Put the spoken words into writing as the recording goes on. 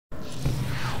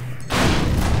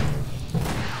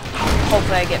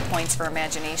Hopefully I get points for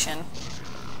imagination.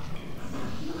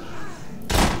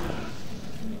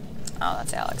 Oh,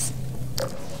 that's Alex.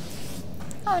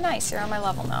 Oh, nice. You're on my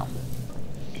level now.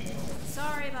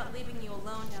 Sorry about leaving you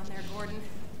alone down there, Gordon.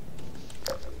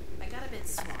 I got a bit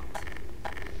swamped.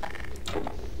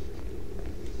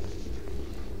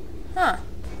 Huh.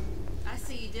 I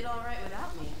see you did all right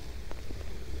without me.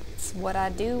 It's what I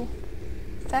do.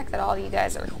 The fact that all you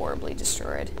guys are horribly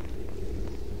destroyed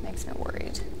makes me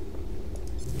worried.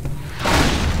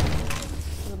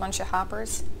 There's a bunch of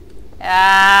hoppers.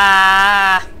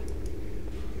 Ah!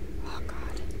 Oh,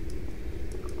 God.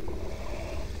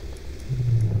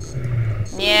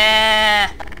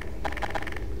 Yeah!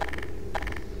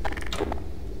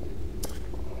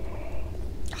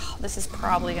 Oh, this is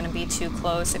probably going to be too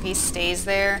close if he stays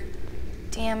there.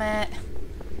 Damn it.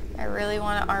 I really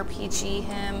want to RPG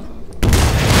him.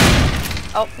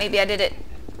 Oh, maybe I did it.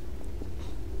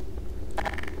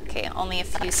 Okay, only a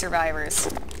few survivors.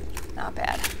 Not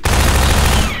bad.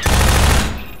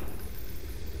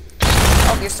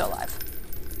 Oh, you're still alive.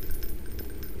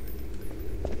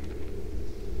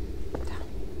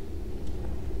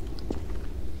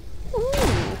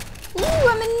 Ooh,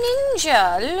 I'm a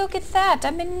ninja. Look at that,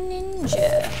 I'm a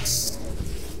ninja.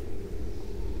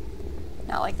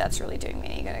 Not like that's really doing me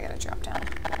any good. I gotta drop down.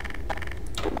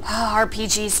 Oh,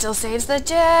 RPG still saves the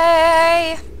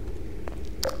day.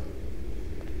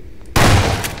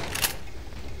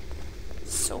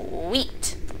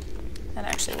 Sweet. That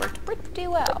actually worked pretty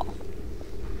well.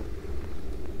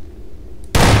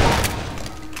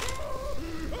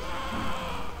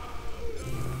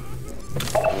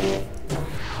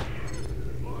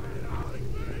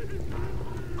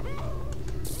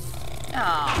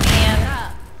 Oh,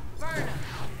 man. Burn 'em.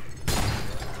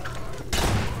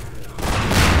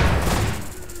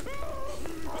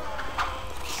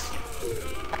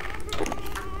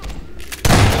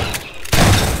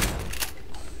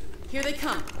 Here they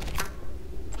come.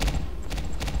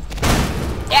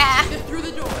 Yeah! Get through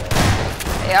the door.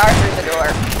 They are through the door.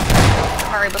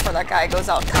 Hurry before that guy goes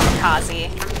out kamikaze.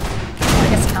 Well, I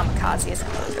guess kamikaze isn't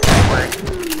really the right word.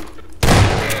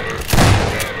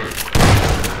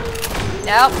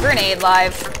 Nope, grenade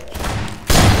live.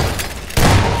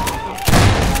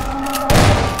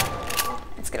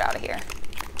 Let's get out of here.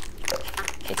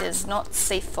 It is not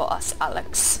safe for us,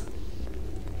 Alex.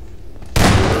 You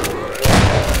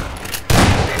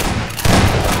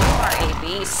are a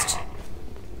beast.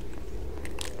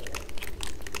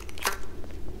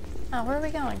 Oh, where are we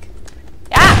going?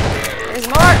 Ah! There's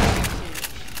more!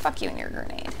 Fuck you and your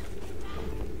grenade.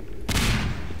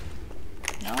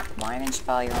 No, why didn't you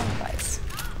follow your own advice?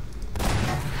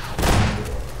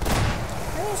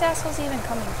 Where are these assholes even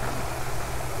coming from?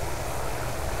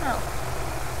 Oh.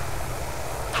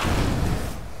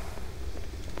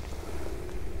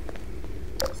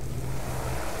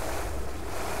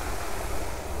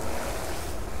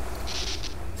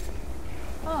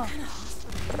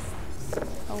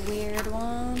 A weird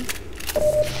one.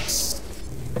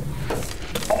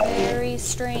 Very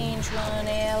strange one,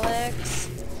 Alex.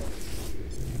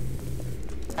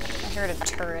 I heard a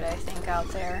turret, I think, out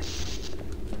there.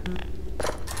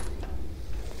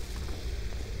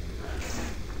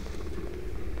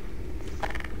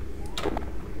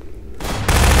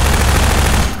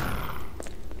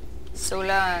 So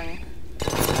long.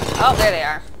 Oh, there they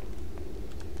are.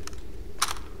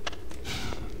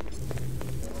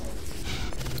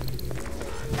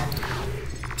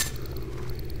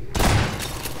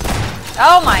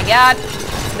 Oh my god.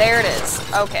 There it is.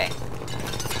 Okay.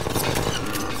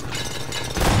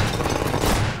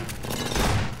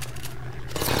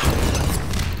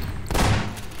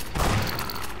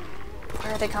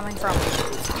 Where are they coming from?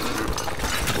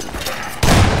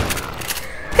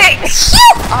 Hey!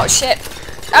 Oh shit.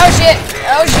 Oh shit.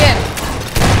 Oh shit.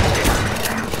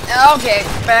 Okay,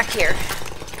 back here.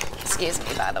 Excuse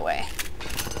me, by the way.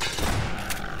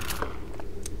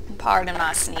 Pardon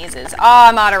my sneezes. Oh,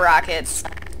 I'm out of rockets.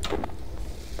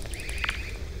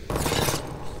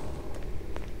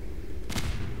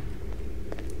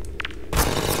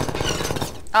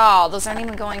 Oh, those aren't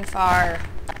even going far.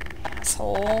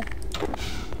 Asshole.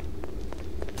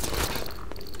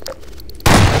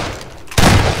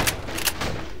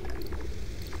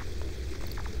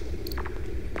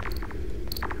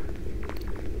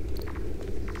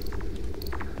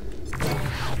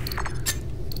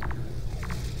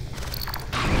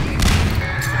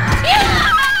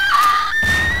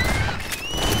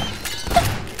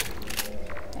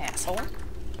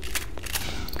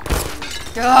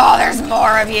 Oh, there's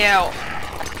more of you.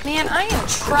 Man, I am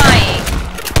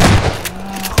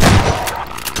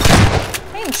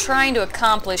trying to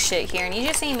accomplish shit here, and you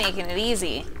just ain't making it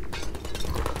easy.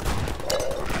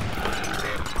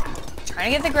 Trying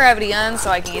to get the gravity on so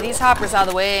I can get these hoppers out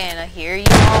of the way, and here you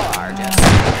all are, just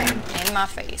in my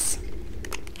face.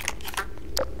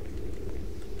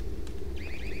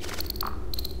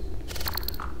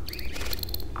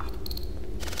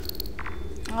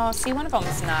 Oh, see, one of them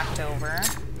is knocked over.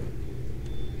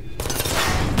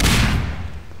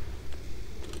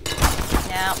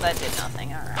 No, that did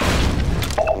nothing. Alright.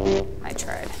 I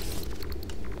tried.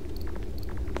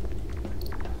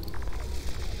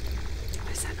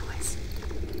 What is that noise?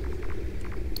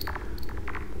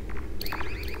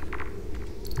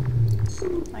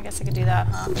 I guess I could do that,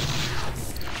 huh?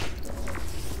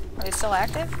 Are they still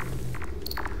active?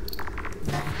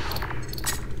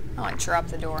 Oh, I dropped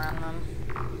the door on them.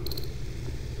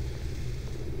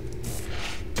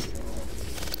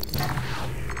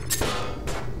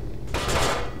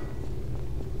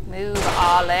 Move,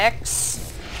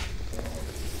 Alex.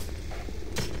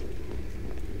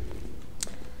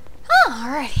 Oh,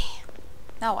 alrighty.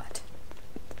 Now what?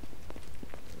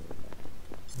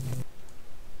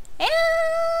 And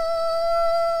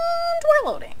we're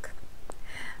loading.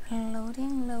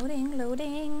 Loading, loading,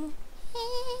 loading.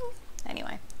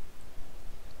 Anyway.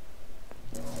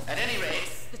 At any rate,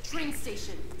 The train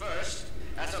station. first,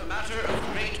 as a matter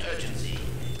of great urgency,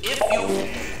 if you...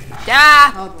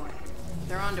 Ah! Oh boy.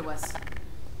 They're onto us.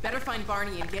 Better find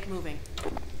Barney and get moving.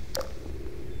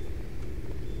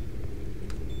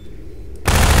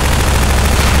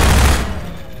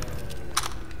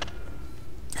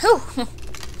 Whew.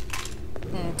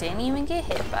 Didn't even get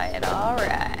hit by it.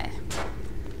 Alright.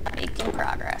 Making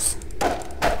progress.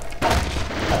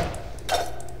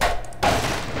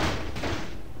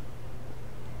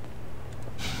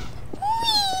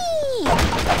 Whee!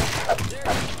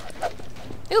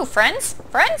 Ooh, friends?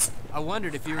 Friends? I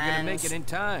wondered if you were gonna make it in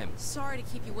time. Sorry to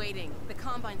keep you waiting. The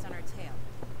Combine's on our tail.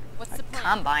 What's the plan?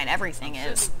 Combine, everything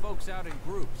I'm is. sending folks out in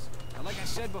groups. And like I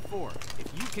said before,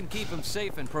 if you can keep them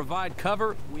safe and provide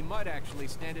cover, we might actually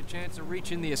stand a chance of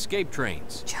reaching the escape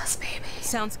trains. Just baby.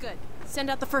 Sounds good. Send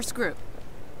out the first group.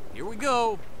 Here we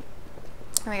go.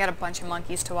 We got a bunch of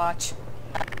monkeys to watch.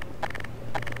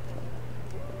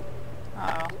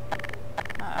 Uh-oh.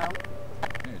 Uh-oh.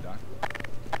 Hey, Doc.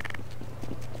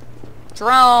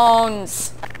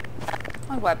 Drones!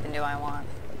 What weapon do I want?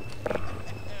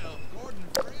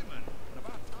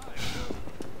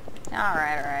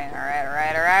 Alright.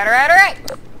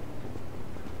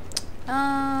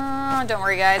 Don't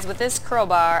worry guys, with this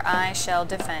crowbar, I shall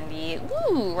defend you.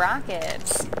 Ooh,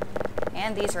 rockets.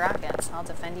 And these rockets. I'll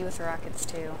defend you with rockets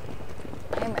too.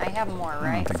 I have more, right?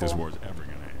 I don't think this Fool? war's ever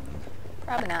gonna end.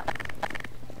 Probably not.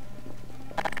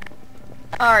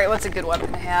 Alright, what's a good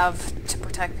weapon to have to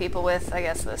protect people with? I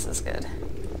guess this is good.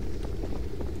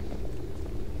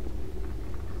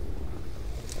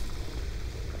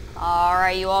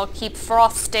 Alright, you all keep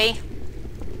frosty.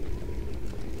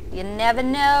 You never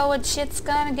know when shit's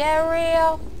gonna get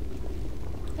real.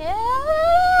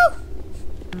 Yeah.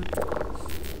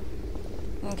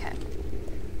 Okay.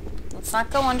 Let's not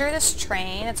go under this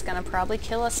train. It's gonna probably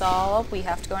kill us all. We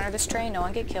have to go under this train. No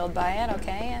one get killed by it.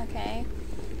 Okay, okay.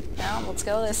 Now, let's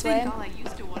go this way. All I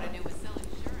used to want to do was sell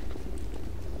insurance.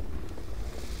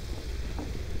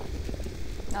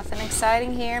 Nothing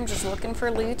exciting here. I'm just looking for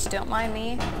loot. Don't mind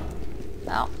me.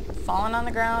 Oh, falling on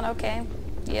the ground. Okay.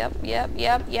 Yep. Go. Oh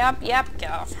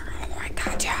my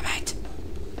god damn it.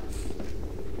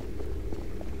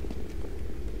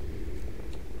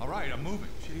 All right, I'm moving.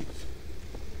 Jeez.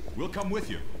 We'll come with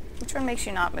you. Which one makes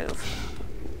you not move?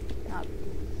 Not.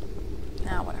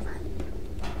 Nah, whatever.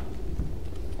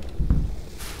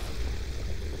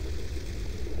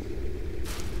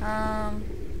 Huh.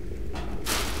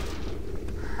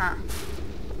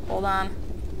 Hold on.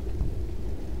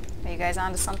 Are you guys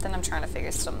onto something? I'm trying to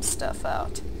figure some stuff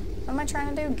out. What am I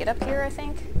trying to do? Get up here, I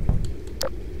think?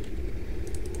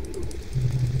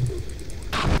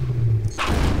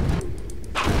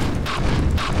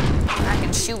 I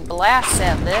can shoot blasts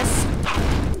at this.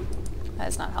 That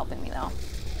is not helping me, though.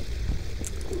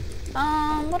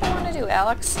 What do I want to do,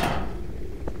 Alex?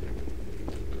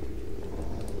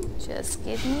 Just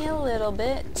give me a little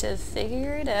bit to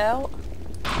figure it out.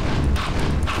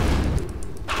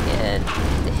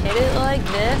 Hit it like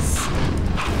this.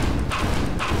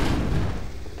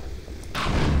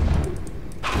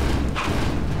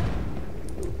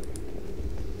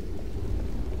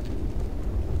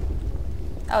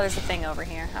 Oh, there's a thing over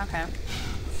here. Okay.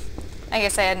 I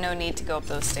guess I had no need to go up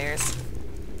those stairs.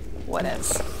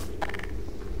 Whatevs.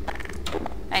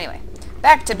 Anyway,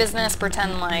 back to business.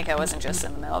 Pretend like I wasn't just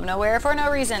in the middle of nowhere for no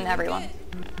reason, everyone.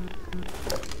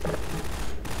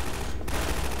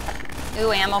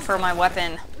 Ooh, ammo for my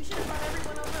weapon. We should have brought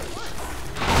everyone over at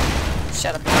once.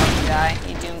 Shut up, you guy.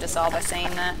 You doomed us all by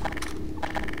saying that.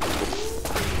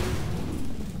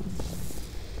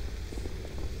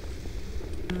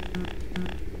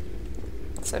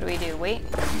 So what do we do? Wait?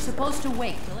 You're supposed to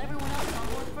wait till everyone else is on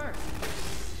board first.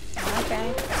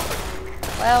 Okay.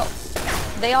 Well,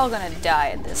 they all gonna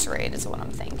die at this rate is what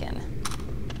I'm thinking.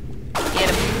 Get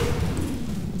him.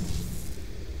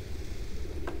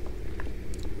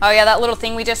 Oh yeah, that little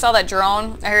thing we just saw, that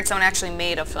drone. I heard someone actually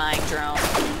made a flying drone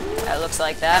that looks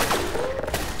like that.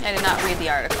 I did not read the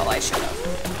article. I should have.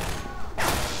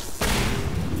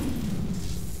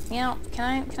 You know,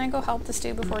 can I go help this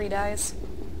dude before he dies?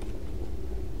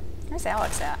 Where's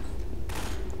Alex at?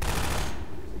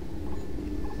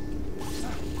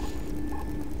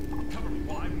 Cover me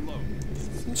while I reload.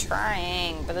 I'm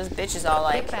trying, but this bitch is all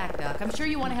like... Get back, Doc. I'm sure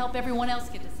you want to help everyone else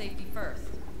get to safety first.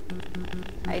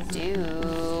 I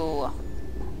do.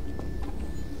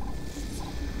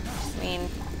 I mean...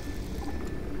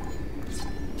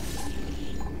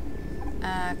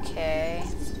 Okay.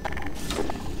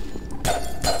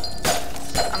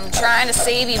 I'm trying to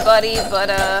save you, buddy, but,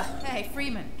 Hey,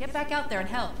 Freeman, get back out there and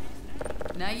help.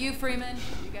 Now you, Freeman,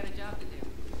 you got a job to do.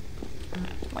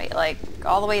 Wait, like,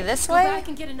 all the way this Go way? back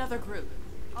and get another group.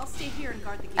 I'll stay here and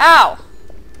guard the gate. Ow!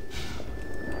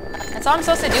 That's all I'm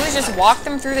supposed to do is just walk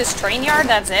them through this train yard?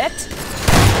 That's it?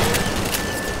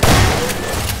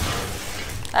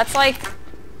 That's like...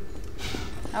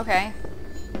 Okay.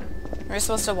 We're just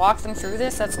supposed to walk them through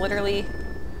this? That's literally...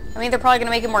 I mean, they're probably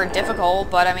gonna make it more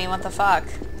difficult, but I mean, what the fuck?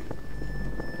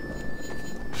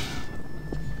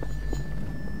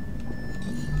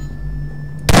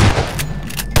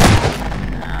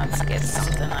 Let's get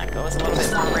something that goes a little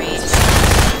bit more range.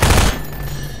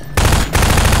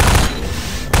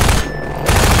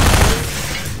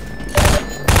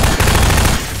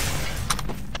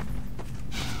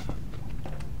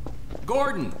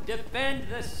 Gordon, defend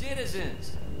the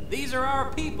citizens. These are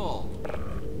our people.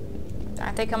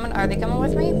 Aren't they coming? Are they coming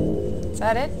with me? Is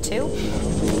that it? 2?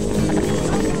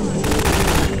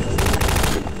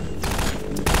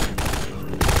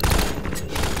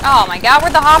 Oh my god,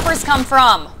 where'd the hoppers come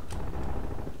from?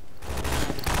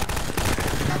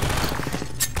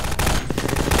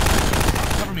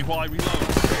 Cover me while I reload.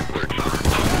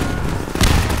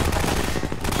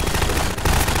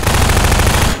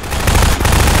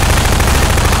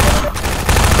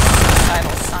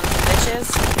 Suicidal sons of bitches.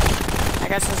 I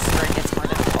guess this is where it gets more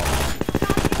difficult.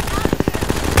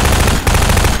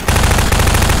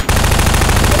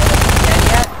 Dead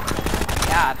yet?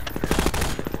 God.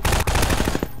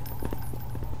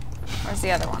 Where's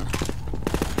the other one?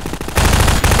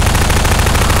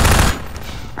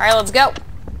 Alright, let's go.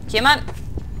 Come on.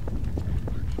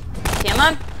 Come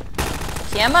on.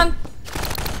 Come on.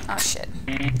 Oh, shit.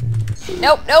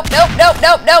 Nope, nope, nope, nope,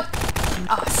 nope, nope.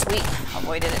 Oh, sweet.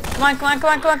 Avoided it. Come on, come on, come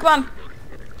on, come on, come on.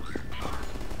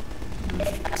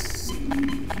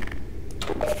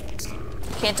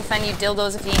 Can't defend you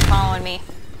dildos if you ain't following me.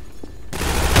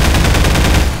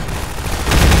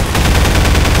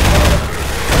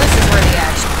 This is where the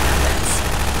action happens.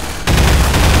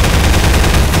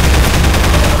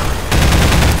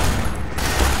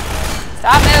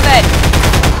 Stop moving!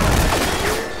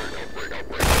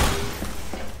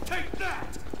 Take that!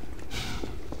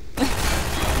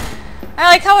 I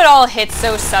like how it all hits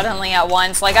so suddenly at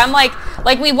once. Like, I'm like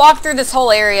we walk through this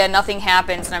whole area, nothing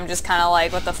happens, and I'm just kind of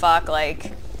like, what the fuck?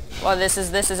 Like, well, this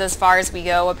is as far as we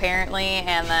go, apparently,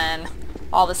 and then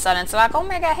all of a sudden, it's like, oh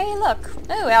my god, hey, look.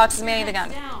 Ooh, Alex is manning the gun.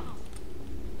 Down.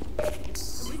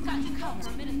 We've got you covered for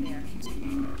a minute there.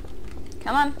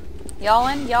 Come on. Y'all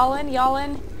in, y'all in, y'all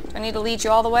in. Do I need to lead you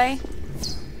all the way?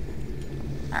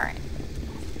 Alright.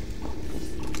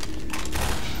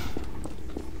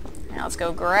 Now let's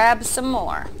go grab some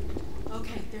more.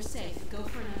 Okay, they're safe. Go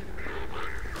for another.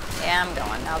 Yeah, I'm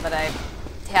going now that I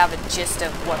have a gist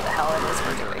of what the hell it is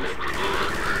we're doing.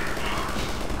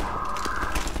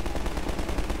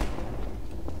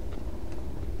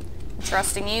 I'm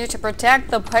trusting you to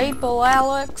protect the people,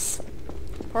 Alex.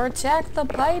 Protect the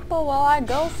people while I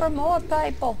go for more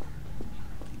people.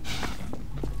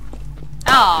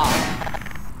 Oh,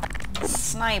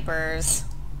 snipers.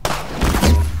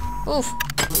 Oof.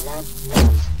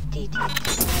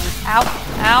 Ow,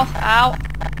 ow, ow.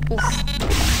 Oof.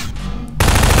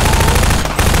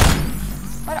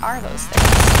 What are those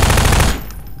things?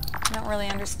 I don't really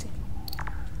understand.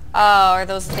 Oh, are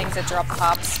those the things that drop the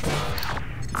hops?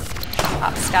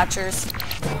 Hopscotchers.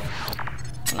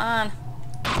 Come on.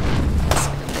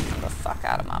 Get the fuck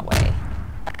out of my way.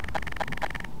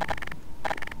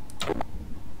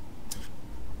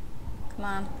 Come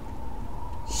on.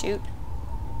 Shoot.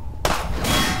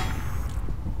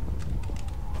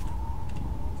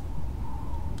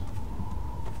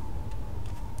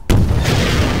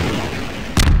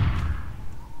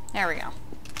 There we go.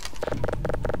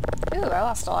 Ooh, I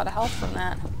lost a lot of health from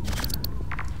that.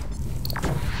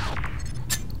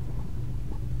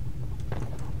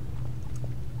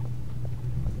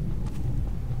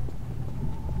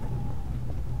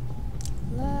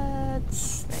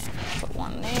 Let's put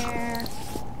one there.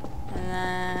 And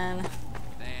then...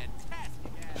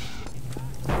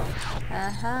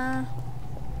 Uh-huh.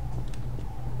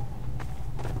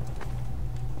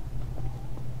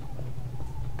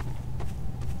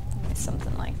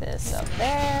 Something like this up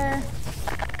there.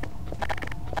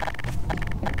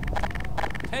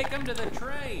 Take him to the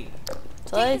train.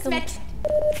 Take him.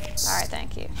 Alright,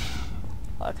 thank you.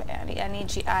 Okay,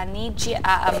 I need you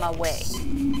out of my way.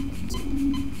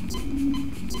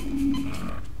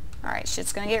 Alright,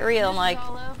 shit's gonna get real in like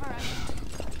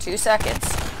 2 seconds.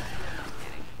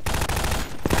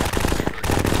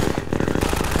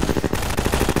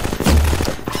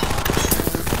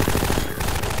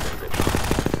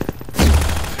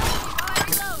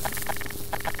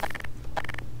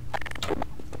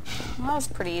 That was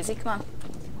pretty easy. Come on.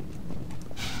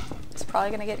 It's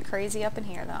probably gonna get crazy up in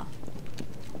here, though.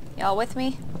 Y'all with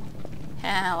me?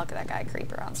 Ah, look at that guy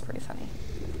creep around. It's pretty funny.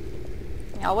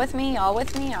 Y'all with me? Y'all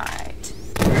with me? Alright.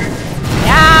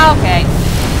 Yeah, okay.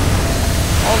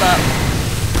 Hold up.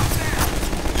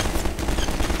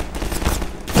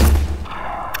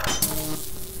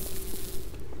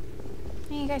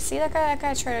 Hey, you guys see that guy? That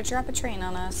guy tried to drop a train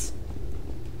on us.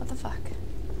 What the fuck?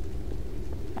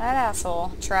 That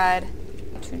asshole tried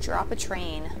to drop a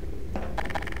train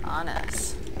on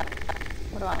us.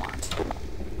 What do I want?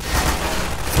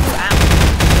 Wow.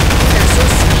 They're so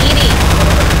speedy.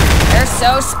 They're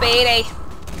so speedy.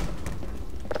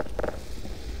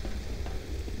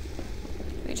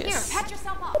 We just... Here, pat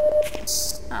yourself up.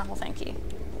 Oh, well, thank you.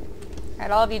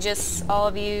 Alright, all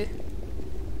of you,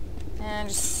 and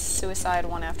just suicide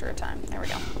one after a time. There we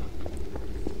go.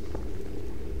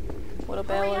 Little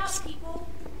bell looks...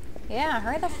 Yeah,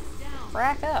 hurry the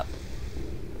frack up.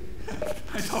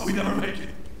 I thought we'd never make it.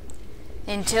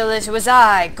 Until it was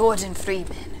I, Gordon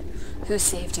Freeman, who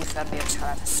saved you from your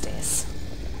travesties.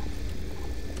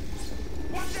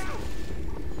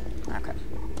 Okay.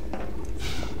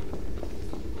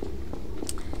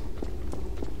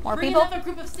 More Bring people? another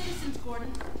group of citizens,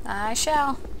 Gordon. I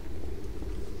shall.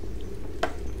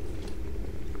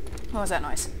 What was that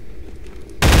noise?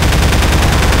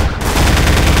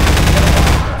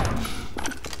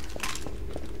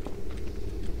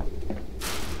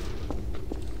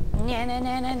 Na na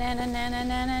na na na na na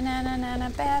na na na na na na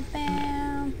bam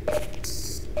bam.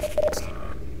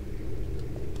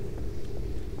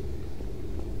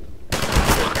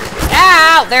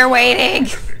 Ow! They're waiting.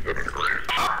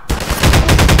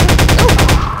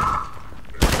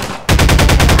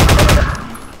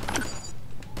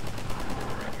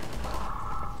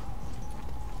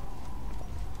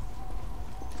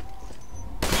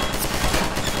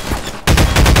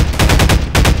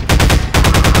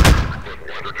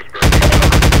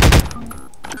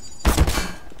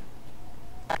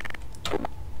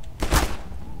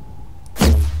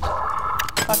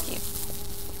 Fuck you.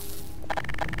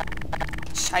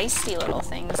 Shiesty little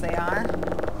things they are.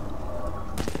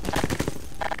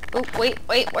 Oh, wait,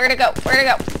 where'd it go? Where'd it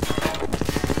go?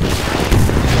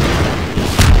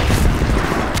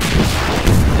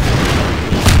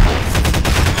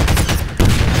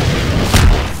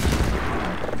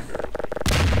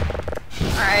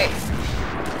 Alright.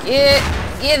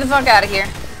 Get the fuck out of here.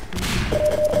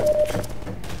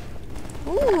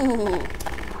 Ooh.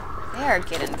 They are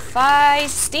getting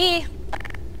feisty.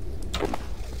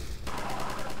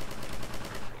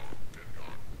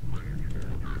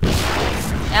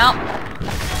 Now.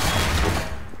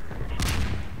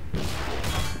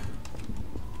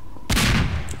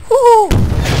 Woo!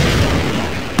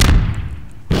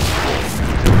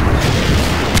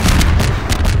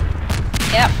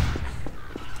 Yep.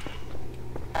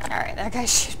 Alright, that guy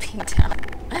should be down.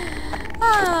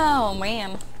 Oh,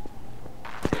 man.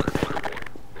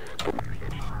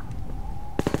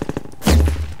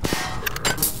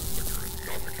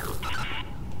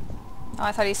 Oh,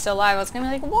 I thought he's still alive. I was gonna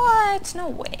be like, what? No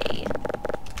way.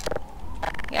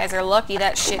 You guys are lucky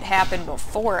that shit happened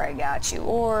before I got you.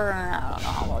 Or, I don't know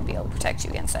how I'll be able to protect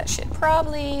you against that shit.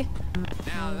 Probably.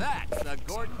 Now that's the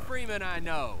Gordon Freeman I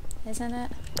know. Isn't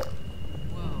it?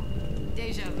 Whoa.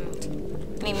 Deja vu.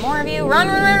 Need more of you? Run,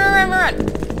 run, run, run, run, run!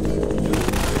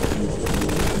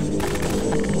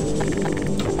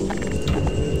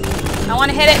 I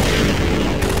want to hit it.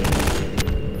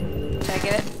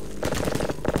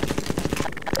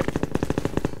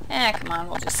 down.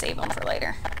 We'll just save them for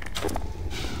later.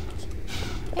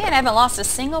 Man, I haven't lost a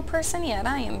single person yet.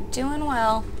 I am doing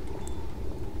well.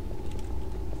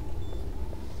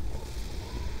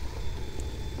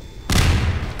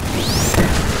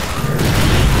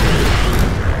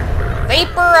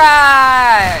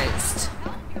 Vaporized!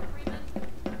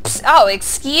 Psst, oh,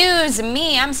 excuse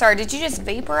me. I'm sorry. Did you just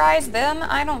vaporize them?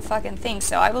 I don't fucking think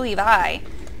so. I believe I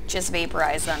just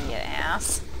vaporized them, you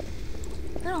ass.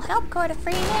 Little help, Corda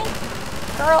Freeman.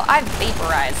 Girl, I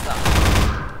vaporized them.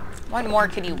 What more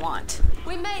could you want?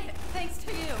 We made it, thanks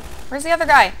to you. Where's the other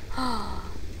guy?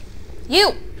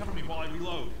 You! Cover me while I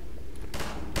reload.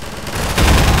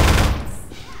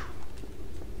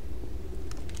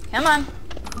 Come on.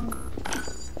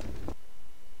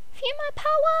 Feel my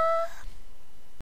power!